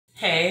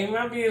Hey,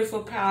 my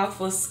beautiful,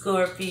 powerful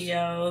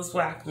Scorpios.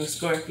 Welcome,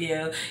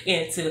 Scorpio,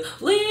 Intuitions.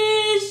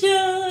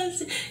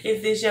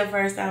 If this is your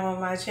first time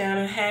on my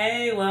channel,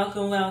 hey,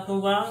 welcome,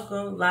 welcome,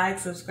 welcome. Like,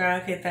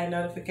 subscribe, hit that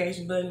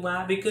notification button.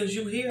 Why? Because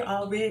you're here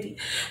already.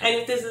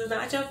 And if this is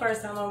not your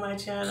first time on my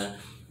channel,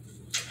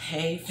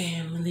 hey,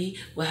 family,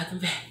 welcome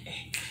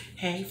back.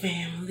 Hey,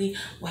 family,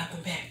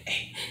 welcome back.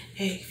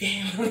 Hey,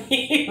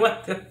 family,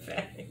 welcome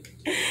back.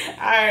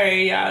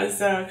 Alright, y'all,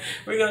 so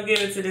we're gonna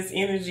get into this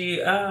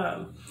energy.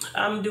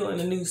 I'm doing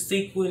a new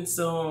sequence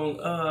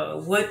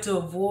on what to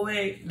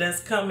avoid that's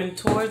coming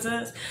towards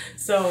us.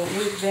 So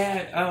with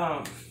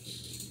that,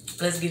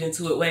 let's get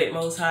into it. Wait,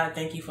 Most High,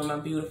 thank you for my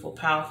beautiful,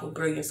 powerful,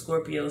 brilliant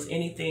Scorpios.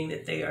 Anything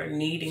that they are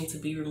needing to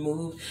be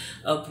removed,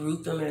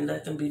 uproot them and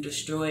let them be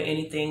destroyed.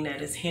 Anything that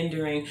is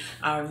hindering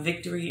our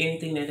victory,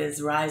 anything that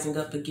is rising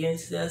up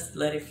against us,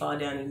 let it fall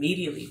down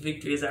immediately.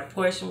 Victory is our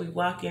portion. We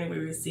walk in, we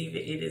receive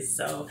it. It is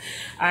so.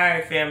 All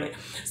right, family.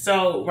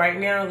 So right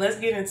now, let's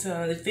get into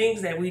the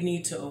things that we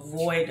need to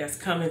avoid that's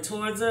coming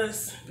towards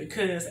us,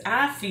 because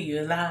I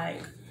feel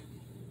like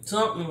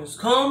something is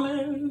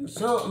coming,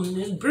 something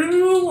is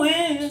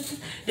brewing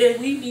that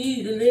we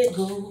need to let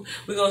go.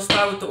 We're going to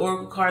start with the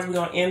Oracle cards. We're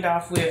going to end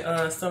off with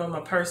some of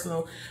my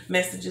personal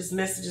messages.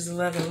 Messages of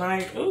love and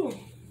light. Ooh.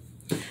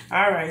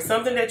 All right.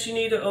 Something that you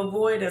need to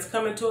avoid that's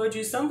coming towards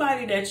you.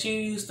 Somebody that you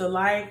used to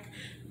like,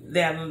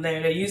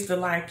 that used to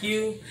like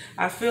you.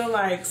 I feel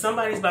like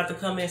somebody's about to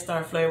come in and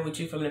start flirting with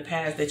you from the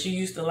past that you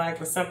used to like,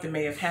 but something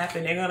may have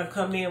happened. They're going to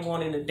come in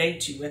wanting to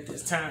date you at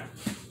this time.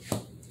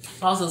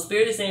 Also,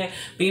 Spirit is saying,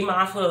 be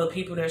mindful of the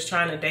people that's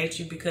trying to date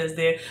you, because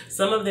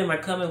some of them are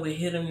coming with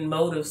hidden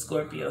motives,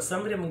 Scorpio.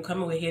 Some of them are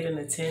coming with hidden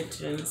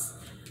intentions.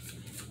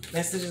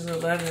 Messages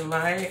of love and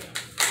light.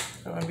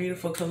 Oh, my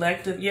beautiful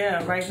collective.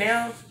 Yeah, right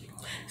now,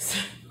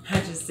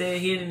 I just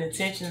said hidden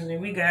intentions, and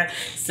we got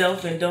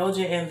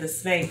self-indulgent and the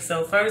snake.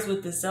 So first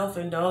with the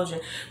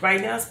self-indulgent, right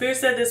now, Spirit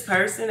said this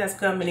person that's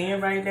coming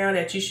in right now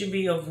that you should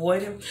be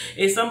avoiding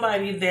is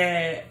somebody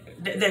that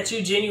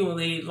you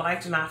genuinely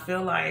liked. And I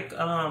feel like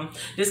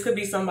this could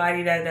be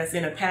somebody that's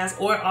in the past,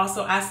 or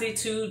also I see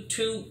two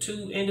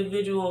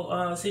individual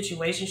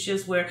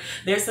situationships where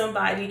there's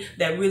somebody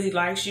that really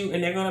likes you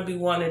and they're going to be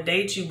wanting to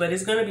date you, but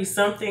it's going to be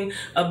something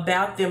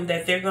about them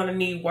that they're going to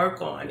need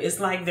work on. It's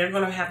like they're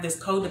going to have this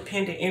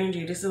codependent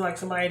energy. This is like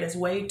somebody that's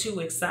way too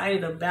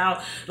excited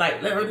about,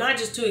 like, or not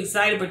just too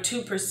excited, but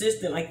too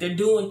persistent. Like they're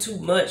doing too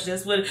much.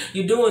 That's what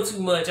you're doing too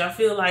much. I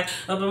feel like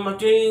up on my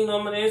thing,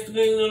 on my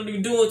Instagram,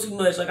 you're doing too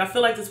much. Like I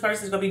feel like this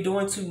person is going to be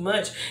doing too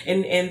much,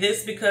 and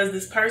this because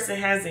this person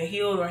hasn't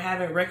healed or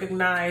haven't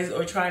recognized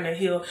or trying to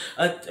heal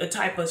a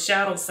type of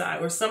shadow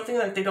side or something,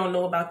 like they don't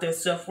know about their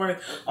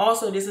self-worth.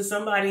 Also, this is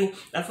somebody,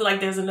 I feel like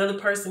there's another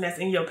person that's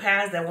in your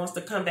past that wants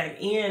to come back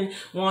in,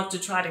 want to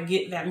try to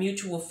get that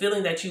mutual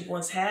feeling that you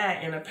once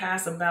had in the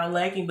past about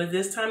lacking, but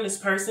this time this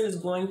person is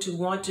going to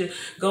want to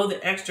go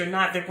the extra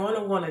knot. They're going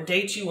to want to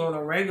date you on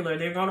a regular.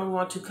 They're going to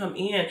want to come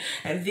in,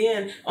 and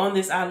then on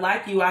this I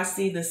like you, I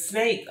see the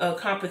snake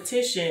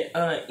competition,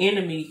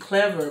 enemy,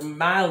 clever,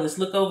 malice,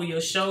 look over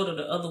your shoulder,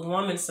 the other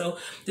woman. So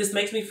this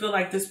makes me feel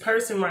like this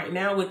person right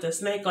now with the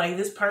snake, like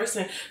this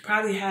person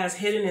probably has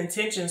hidden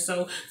intentions.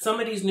 So some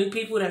of these new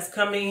people that's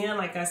coming in,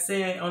 like I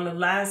said on our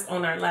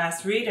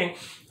last reading,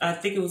 I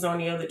think it was on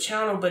the other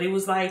channel, but it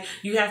was like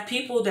you have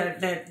people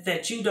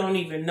that you don't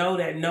even know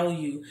that know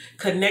you,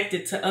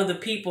 connected to other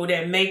people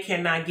that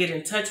cannot get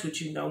in touch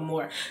with you no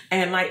more.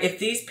 And like if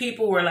these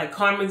people were like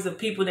karmics of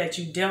people that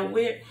you dealt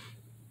with,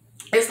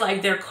 it's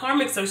like their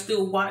karmics are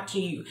still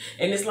watching you.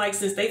 And it's like,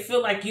 since they feel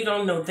like you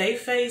don't know their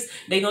face,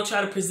 they gonna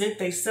try to present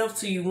themselves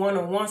to you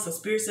one-on-one. So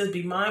Spirit says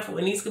be mindful.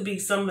 And these could be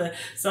some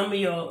of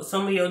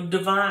your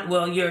divine,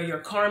 well, your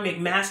karmic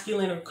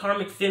masculine or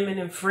karmic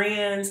feminine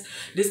friends.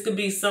 This could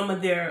be some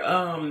of their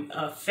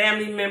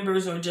family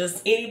members or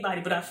just anybody.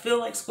 But I feel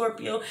like,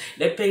 Scorpio,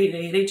 that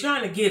they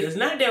trying to get us.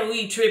 Not that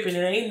we tripping,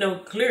 and ain't no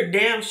clear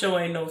damn show,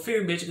 ain't no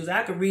fear, bitch, because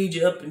I could read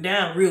you up and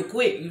down real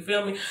quick. You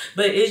feel me?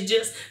 But it's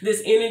just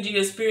this energy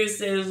of Spirit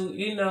says,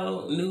 you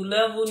know, new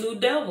level, new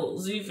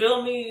devils. You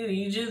feel me?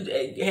 You just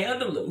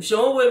handle them.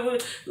 Show them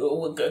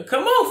what,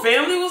 come on,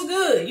 family, what's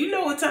good? You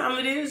know what time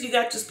it is. You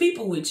got just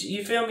people with you.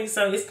 You feel me?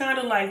 So it's kind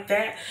of like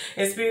that.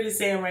 And Spirit is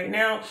saying right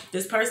now,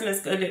 this person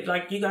that's good,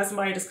 like you got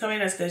somebody that's coming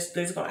that's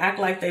going to act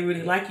like they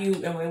really like you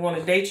and they want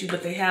to date you,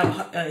 but they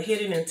have a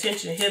hidden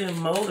intention, hidden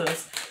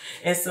motives.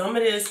 And some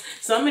of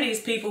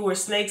these people were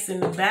snakes in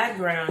the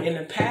background in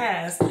the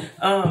past.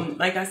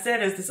 Like I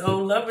said, as this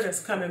old lover that's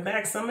coming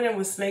back, some of them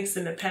were snakes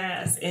in the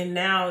past, and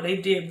now they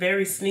did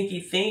very sneaky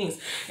things,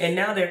 and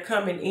now they're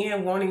coming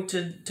in wanting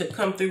to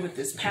come through with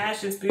this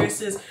passion. Spirit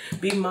says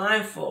be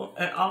mindful.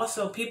 And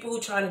also people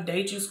who try to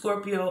date you,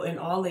 Scorpio, and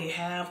all they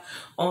have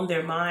on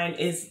their mind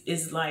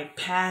is like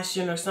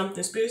passion or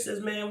something. Spirit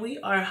says, man, we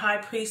are high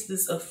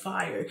priestess of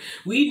fire.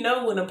 We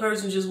know when a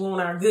person just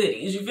want our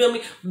goodies. You feel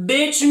me?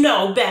 Bitch,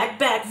 no, back,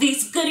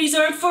 these goodies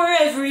aren't for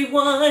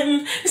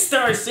everyone.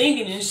 Start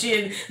singing and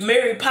shit,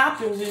 Mary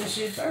Poppins and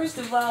shit. First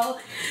of all,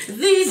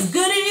 these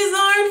goodies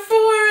aren't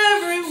for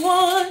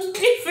everyone.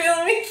 You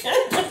feel me?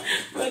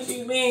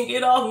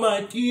 get off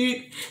my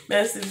dick.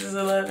 Messages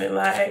of love and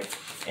light.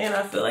 And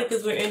I feel like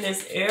because we're in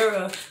this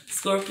era,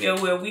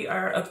 Scorpio, where we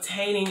are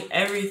obtaining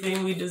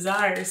everything we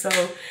desire. So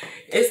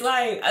it's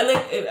like,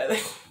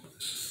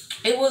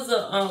 it was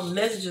a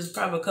messages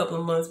probably a couple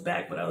of months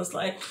back, but I was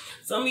like,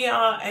 some of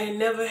y'all ain't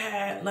never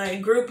had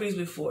like groupies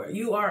before.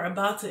 You are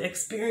about to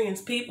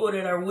experience people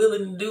that are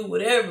willing to do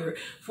whatever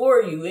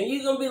for you. And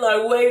you're going to be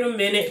like, wait a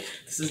minute,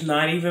 this is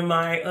not even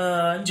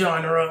my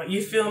genre.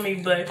 You feel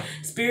me? But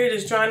Spirit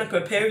is trying to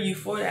prepare you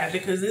for that,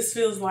 because this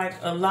feels like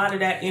a lot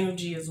of that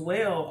energy as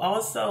well.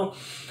 Also,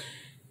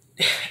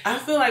 I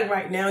feel like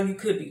right now you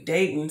could be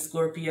dating,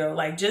 Scorpio,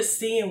 like just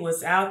seeing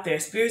what's out there.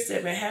 Spirit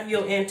said, man, have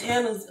your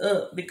antennas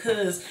up,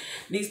 because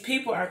these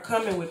people are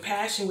coming with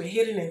passion, with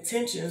hidden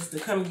intentions to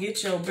come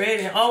get your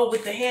bread. And oh,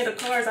 with the hand of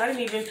cards, I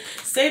didn't even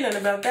say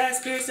nothing about that.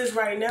 Spirit says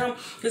right now,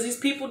 because these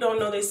people don't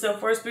know their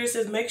self-worth, Spirit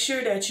says make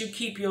sure that you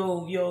keep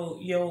your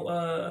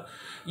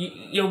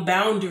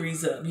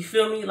boundaries up. You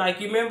feel me? Like,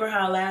 you remember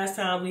how last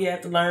time we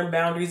had to learn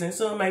boundaries, and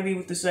so it might be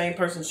with the same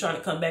person trying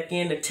to come back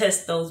in to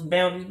test those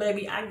boundaries.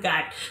 Baby, I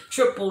got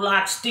triple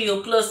lock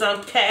steel, plus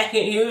I'm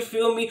packing. You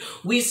feel me?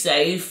 We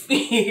safe.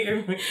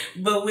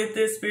 But with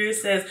this, Spirit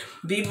says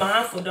be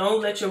mindful.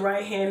 Don't let your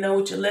right hand know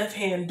what your left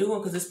hand doing,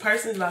 because this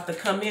person's about to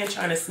come in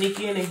trying to sneak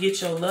in and get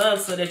your love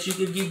so that you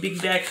could give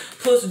big back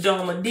puss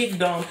dome or dig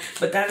dome.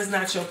 But that is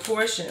not your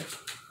portion.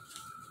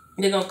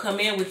 They're gonna come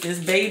in with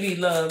this baby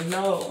love.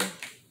 No.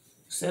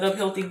 Set up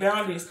healthy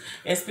boundaries.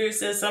 And Spirit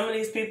says some of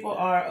these people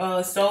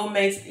are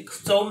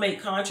soulmate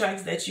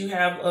contracts that you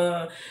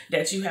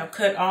have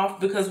cut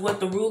off, because what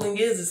the ruling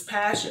is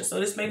passion.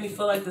 So this made me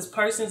feel like this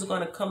person's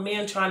going to come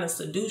in trying to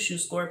seduce you,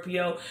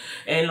 Scorpio.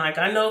 And like,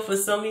 I know for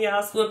some of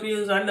y'all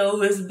Scorpios, I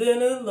know it's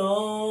been a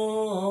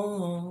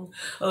long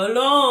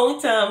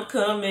time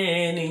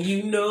coming, and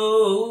you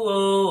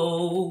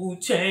know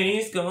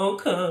change gonna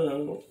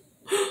come.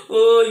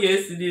 Oh,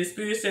 yes, it is.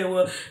 Spirit said,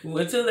 well,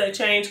 until that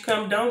change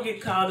come, don't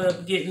get caught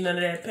up getting none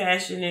of that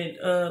passionate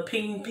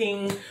ping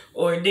ping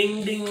or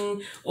ding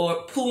ding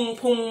or poom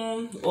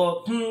poom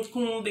or poom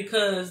poom,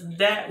 because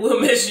that will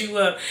mess you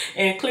up.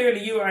 And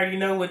clearly you already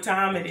know what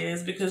time it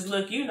is, because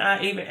look, you're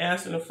not even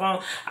answering the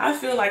phone. I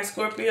feel like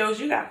Scorpios,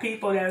 you got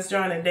people that's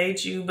trying to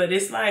date you, but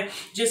it's like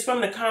just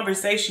from the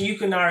conversation, you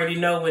can already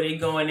know where they're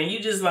going. And you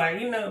just like,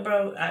 you know,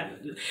 bro,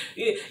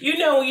 you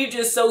know, you're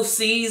just so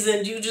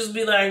seasoned, you just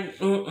be like,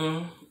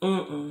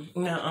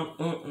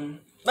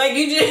 like,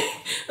 you just,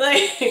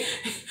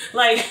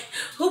 like,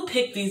 who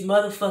picked these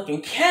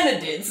motherfucking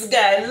candidates,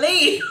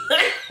 golly?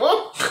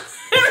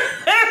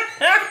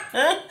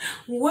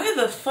 Where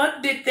the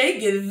fuck did they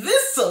get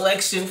this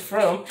selection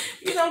from?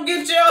 You don't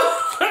get your...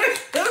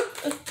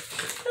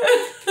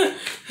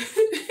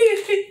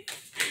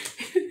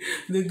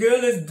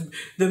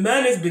 The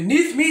man is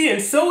beneath me,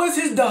 and so is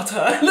his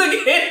daughter. Look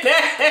at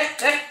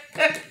that.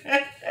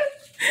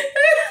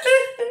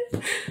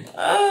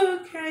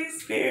 Okay,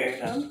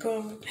 Spirit, I'm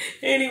going.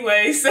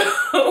 Anyway, so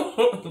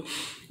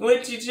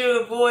what you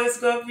should avoid,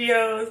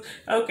 Scorpios?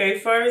 Okay,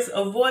 first,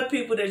 avoid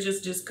people that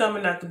just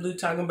coming out the blue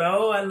talking about,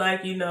 oh, I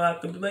like you, know,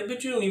 out the blue. Like,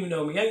 but you don't even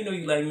know me. How you know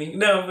you like me?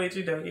 No, but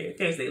you don't. Yeah, in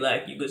case they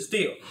like you, but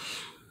still.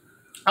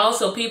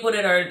 Also, people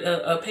that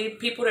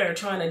are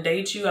trying to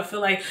date you, I feel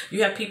like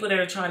you have people that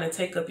are trying to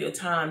take up your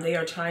time. They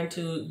are trying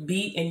to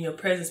be in your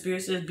presence.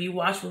 Spirit says, be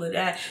watchful of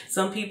that.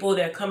 Some people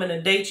that are coming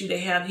to date you, they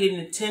have hidden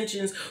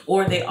intentions,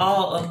 or they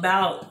all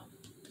about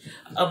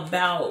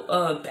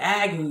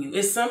bagging you.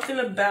 It's something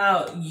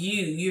about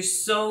you. You're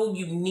so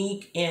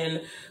unique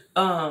and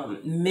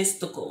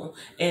mystical,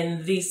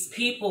 and these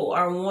people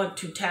want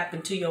to tap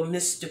into your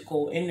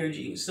mystical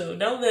energy. So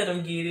don't let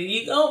them get it.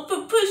 You go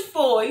push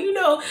forward. You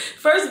know,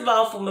 first of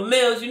all, for my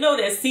males, you know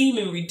that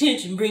semen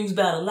retention brings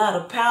about a lot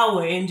of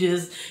power, and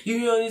just, you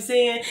know what I'm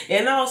saying?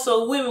 And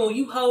also women, when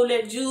you hold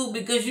that jewel,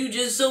 because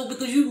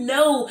you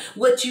know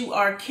what you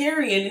are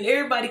carrying, and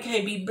everybody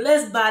can't be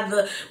blessed by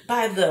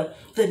the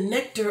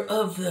nectar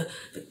of the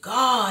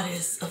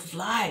goddess of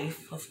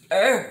life, of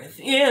earth.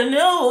 You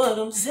know what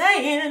I'm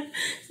saying?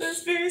 So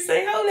Spirit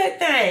say, hold that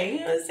thing. You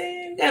know what I'm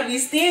saying? Gotta be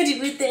stingy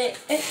with that.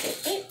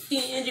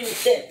 Stingy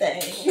with that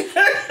thing.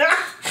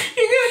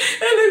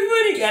 That look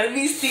funny. Gotta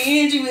be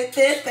stingy with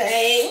that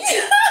thing.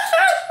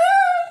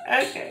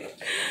 Okay.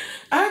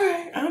 All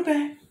right, I'm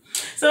back.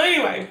 So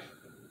anyway,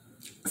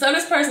 so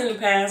this person in the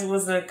past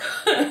was a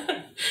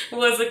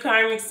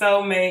karmic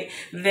soulmate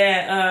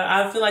that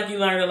I feel like you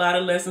learned a lot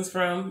of lessons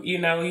from. You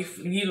know,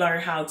 you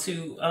learn how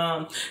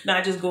to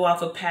not just go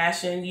off of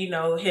passion, you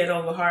know, head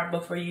over heart,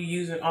 but for you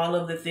using all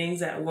of the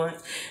things at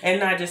once. And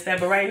not just that,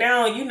 but right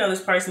now, you know,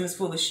 this person is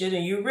full of shit,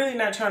 and you're really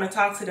not trying to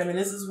talk to them, and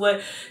this is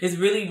what is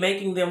really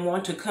making them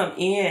want to come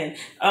in.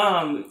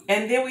 And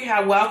then we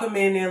have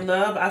welcoming in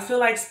love. I feel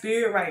like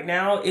Spirit right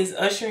now is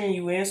ushering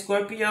you in,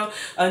 Scorpio,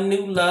 a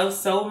new love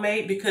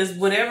soulmate, because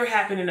whatever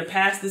happened in the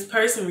past, this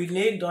person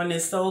reneged on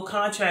this soul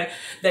contract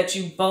that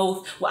you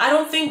both, well, I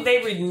don't think they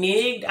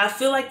reneged. I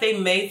feel like they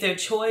made their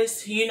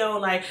choice, you know,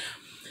 like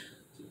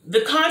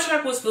the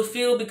contract was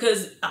fulfilled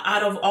because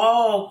out of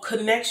all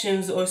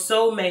connections or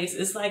soulmates,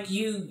 it's like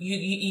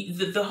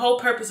the whole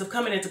purpose of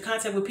coming into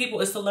contact with people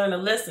is to learn a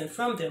lesson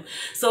from them.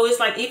 So it's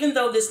like, even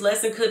though this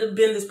lesson could have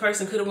been, this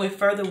person could have went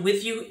further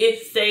with you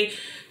if they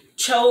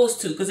chose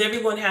to, because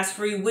everyone has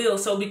free will.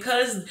 So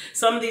because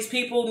some of these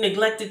people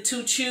neglected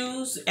to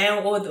choose,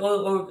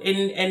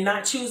 and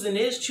not choosing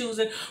is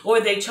choosing, or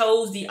they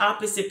chose the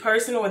opposite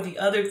person or the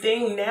other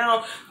thing,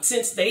 now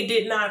since they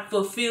did not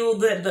fulfill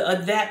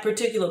that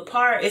particular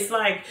part, it's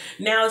like,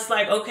 now it's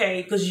like,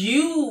 okay, because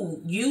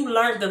you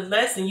learned the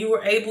lesson, you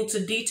were able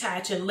to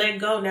detach and let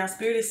go. Now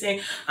Spirit is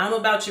saying, I'm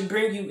about to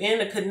bring you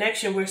in a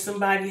connection where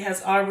somebody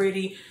has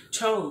already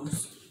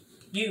chose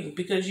you,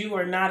 because you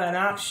are not an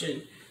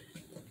option.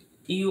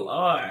 You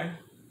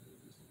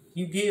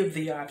give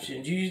the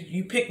options.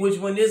 You pick which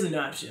one is an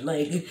option.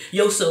 Like,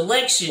 your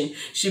selection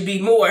should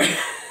be more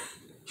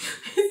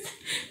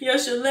your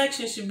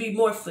selection should be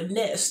more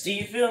finessed. Do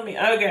you feel me?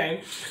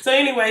 Okay. So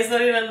anyway, so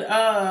then,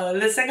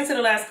 the second to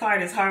the last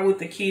card is Heart with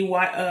the Key.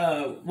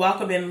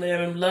 Welcome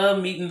and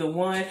love, meeting the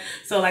one.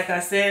 So like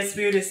I said,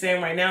 Spirit is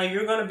saying right now,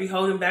 you're going to be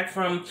holding back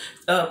from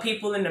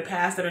people in the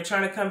past that are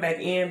trying to come back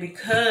in,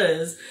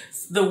 because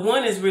the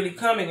one is really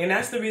coming. And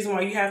that's the reason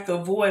why you have to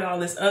avoid all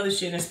this other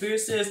shit. And Spirit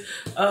says,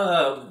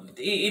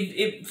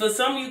 if for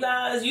some of you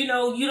guys, you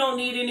know, you don't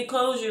need any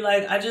closure.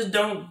 Like, I just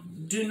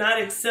do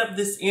not accept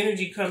this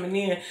energy coming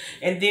in.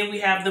 And then we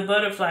have the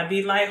butterfly,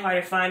 be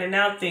lighthearted, finding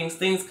out things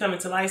coming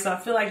to light. So I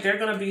feel like there are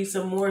going to be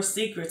some more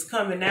secrets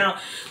coming out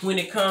when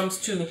it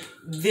comes to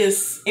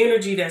this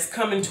energy that's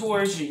coming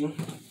towards you.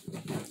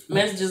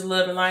 Messages,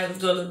 love, and light. Let's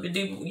go a little bit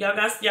deeper. Y'all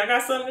got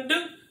something to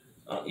do?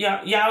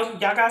 Y'all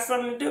got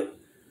something to do?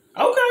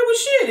 Okay, well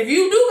shit, if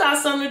you do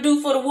got something to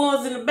do, for the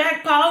ones in the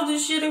back, pause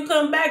this shit and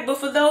come back. But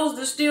for those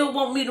that still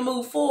want me to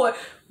move forward,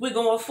 we're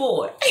going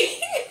forward.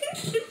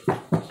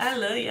 I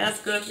love y'all,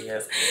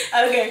 Scorpios.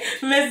 Okay,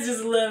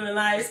 messages, love, and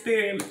light.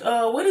 Spirit,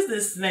 what is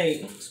this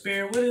snake?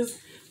 Spirit, what is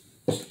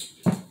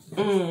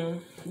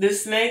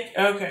this snake?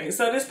 Okay,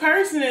 so this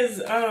person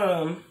is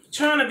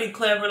trying to be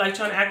clever, like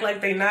trying to act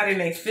like they not in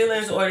their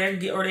feelings, or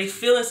they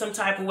feeling some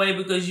type of way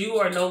because you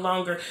are no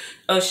longer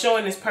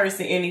showing this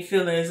person any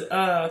feelings.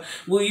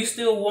 Will you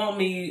still want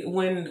me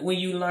when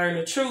you learn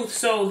the truth?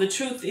 So the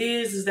truth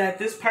is that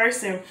this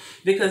person,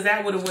 because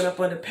that would have went up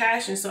under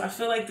passion. So I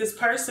feel like this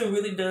person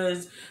really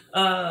does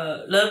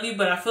love you,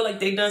 but I feel like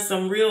they done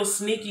some real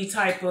sneaky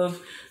type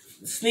of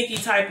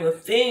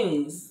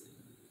things.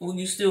 Will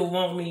you still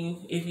want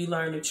me if you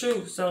learn the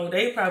truth? So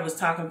they probably was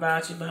talking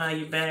about you behind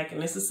your back.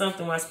 And this is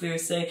something my Spirit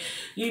say,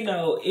 you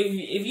know,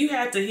 if you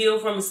have to heal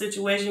from a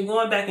situation,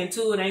 going back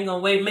into it ain't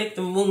gonna make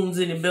the wounds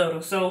any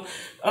better. So,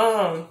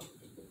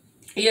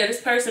 yeah,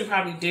 this person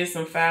probably did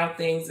some foul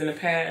things in the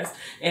past,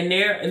 and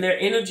their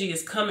energy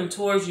is coming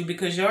towards you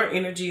because your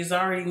energy is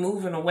already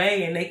moving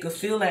away, and they could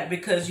feel that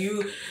because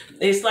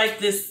it's like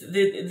the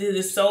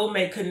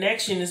soulmate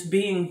connection is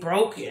being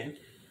broken.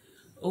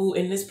 Oh,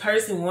 and this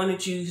person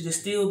wanted you to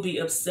still be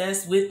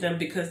obsessed with them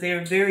because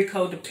they're very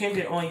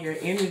codependent on your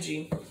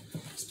energy.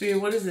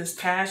 Spirit, what is this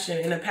passion?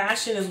 And the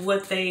passion is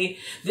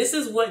this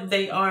is what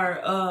they are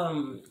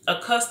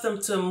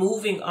accustomed to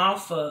moving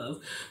off of.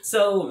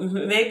 So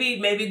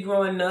maybe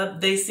growing up,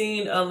 they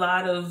seen a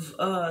lot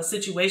of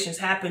situations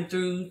happen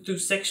through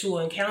sexual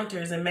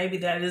encounters, and maybe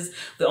that is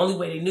the only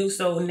way they knew.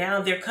 So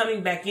now they're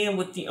coming back in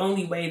with the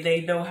only way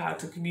they know how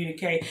to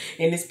communicate.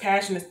 And this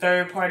passion is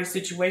third party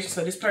situation.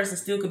 So this person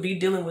still could be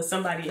dealing with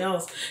somebody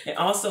else. And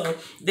also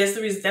that's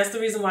the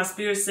reason why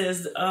Spirit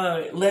says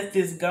let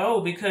this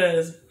go,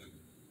 because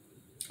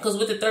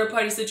with the third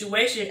party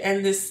situation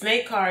and this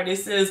snake card, it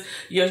says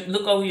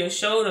look over your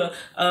shoulder,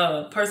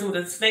 person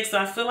with a snake. So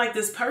I feel like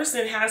this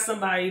person has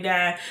somebody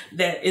that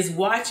is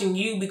watching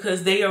you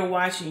because they are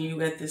watching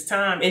you at this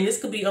time. And this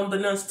could be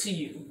unbeknownst to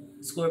you,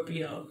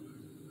 Scorpio.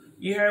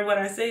 You heard what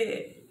I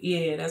said?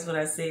 Yeah, that's what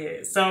I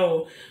said.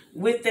 So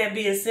with that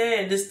being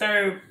said, this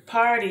third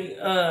party,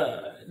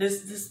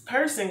 this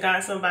person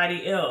got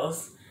somebody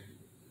else.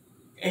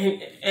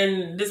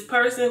 And this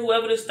person,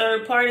 whoever this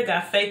third party,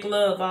 got fake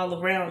love all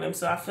around them.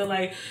 So I feel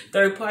like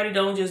third party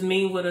don't just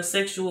mean with a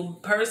sexual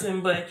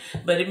person, but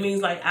it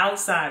means like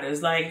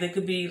outsiders. Like they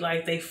could be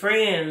like they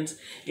friends.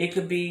 It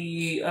could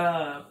be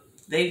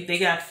they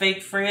got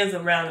fake friends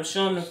around them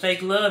showing them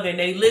fake love, and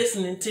they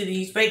listening to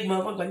these fake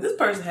motherfuckers. Like, this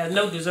person has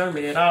no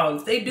discernment at all.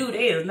 If they do,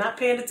 they is not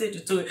paying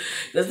attention to it.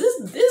 Because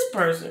this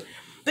person.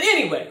 But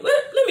anyway,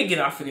 let me get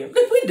off of them.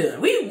 We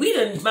done. We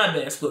done. My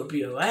bad,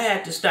 Scorpio. I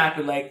had to stop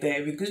it like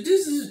that because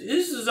this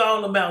is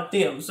all about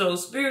them. So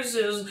Spirit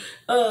says,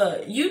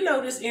 you know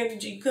this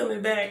energy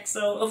coming back,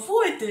 so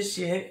avoid this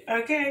shit,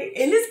 okay?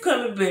 And it's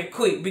coming back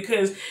quick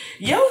because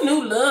your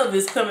new love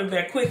is coming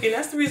back quick, and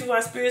that's the reason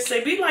why Spirit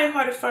say be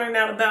lighthearted, finding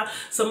out about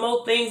some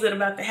more things that are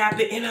about to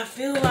happen. And I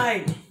feel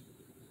like,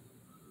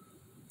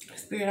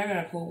 Spirit, I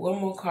gotta pull one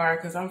more card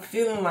because I'm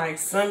feeling like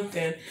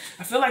something.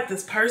 I feel like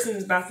this person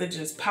is about to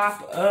just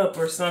pop up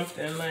or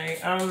something.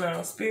 Like, I don't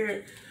know.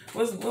 Spirit,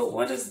 give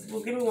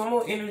me one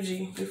more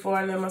energy before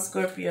I let my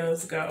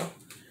Scorpios go.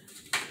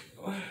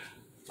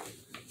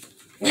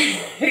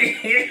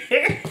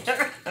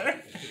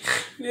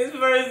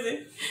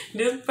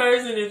 This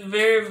person is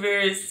very,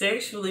 very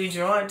sexually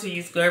drawn to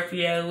you,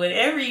 Scorpio.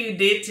 Whatever you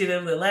did to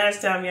them the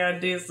last time y'all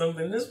did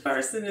something, this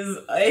person is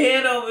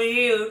head over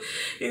heels.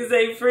 It's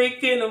a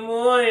freak in the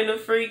morning, a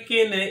freak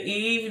in the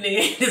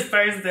evening. This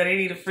person said they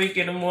need a freak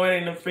in the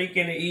morning, a freak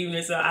in the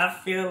evening. So I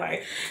feel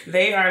like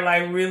they are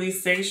like really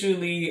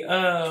sexually,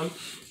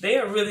 they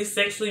are really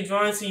sexually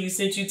drawn to you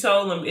since you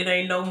told them it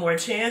ain't no more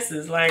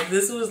chances. Like,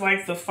 this was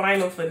like the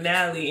final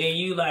finale, and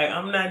you like,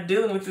 I'm not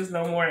dealing with this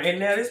no more. And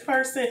now this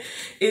person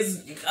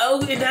is,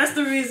 oh, and that's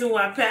the reason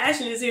why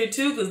passion is here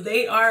too, because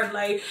they are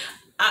like,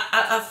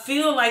 I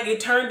feel like it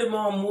turned them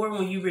on more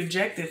when you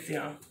rejected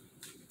them.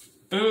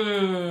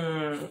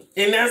 And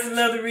that's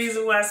another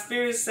reason why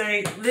spirits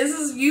say this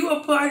is you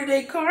a part of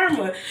their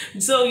karma.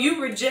 So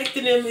you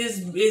rejecting them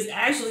is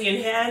actually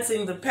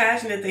enhancing the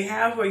passion that they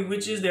have for you,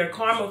 which is their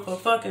karma for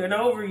fucking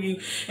over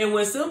you. And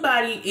when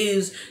somebody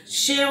is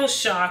shell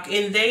shocked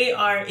and they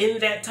are in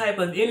that type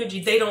of energy,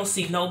 they don't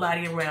see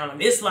nobody around them.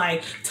 It's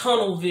like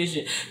tunnel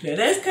vision. Now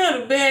that's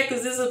kind of bad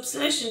because this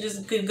obsession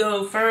just could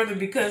go further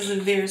because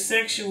of their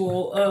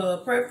sexual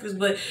preference.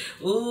 But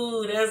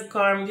ooh, that's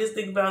karma. Just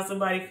think about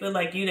somebody feel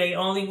like you they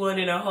only one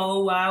in a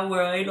whole wide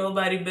world. Ain't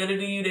nobody better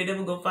than you. They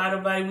never gonna find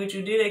nobody with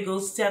you. Then they go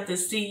have to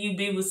see you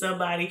be with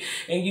somebody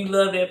and you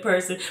love that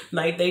person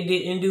like they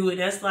didn't do it.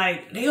 That's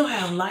like they'll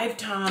have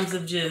lifetimes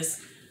of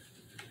just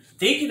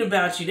thinking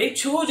about you. They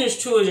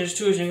children's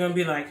gonna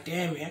be like,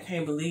 damn it, I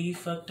can't believe you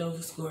fucked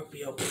over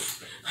Scorpio.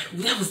 Like,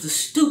 that was the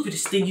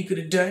stupidest thing you could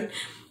have done.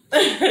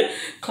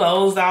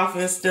 Closed off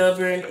and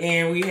stubborn,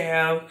 and we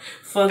have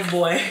fuck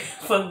boy,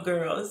 fuck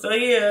girl. So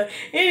yeah,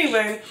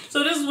 anyway,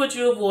 so this is what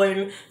you're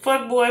avoiding: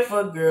 fuck boy,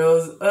 fuck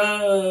girls,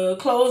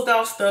 closed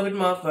off, stubborn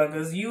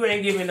motherfuckers. You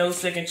ain't giving no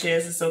second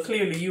chances, so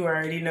clearly you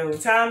already know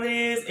what time it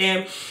is.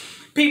 And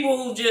people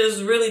who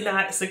just really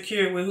not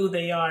secure with who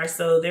they are,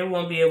 so they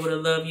won't be able to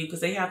love you because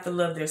they have to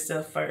love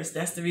themselves first.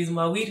 That's the reason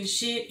why we the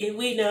shit and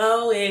we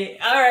know it.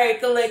 All right,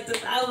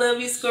 collective, I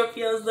love you,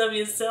 Scorpios. Love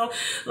yourself.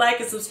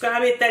 Like and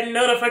subscribe. Hit that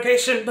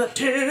notification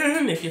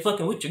button if you're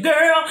fucking with your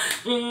girl.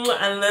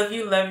 I love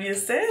you. Love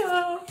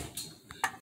yourself.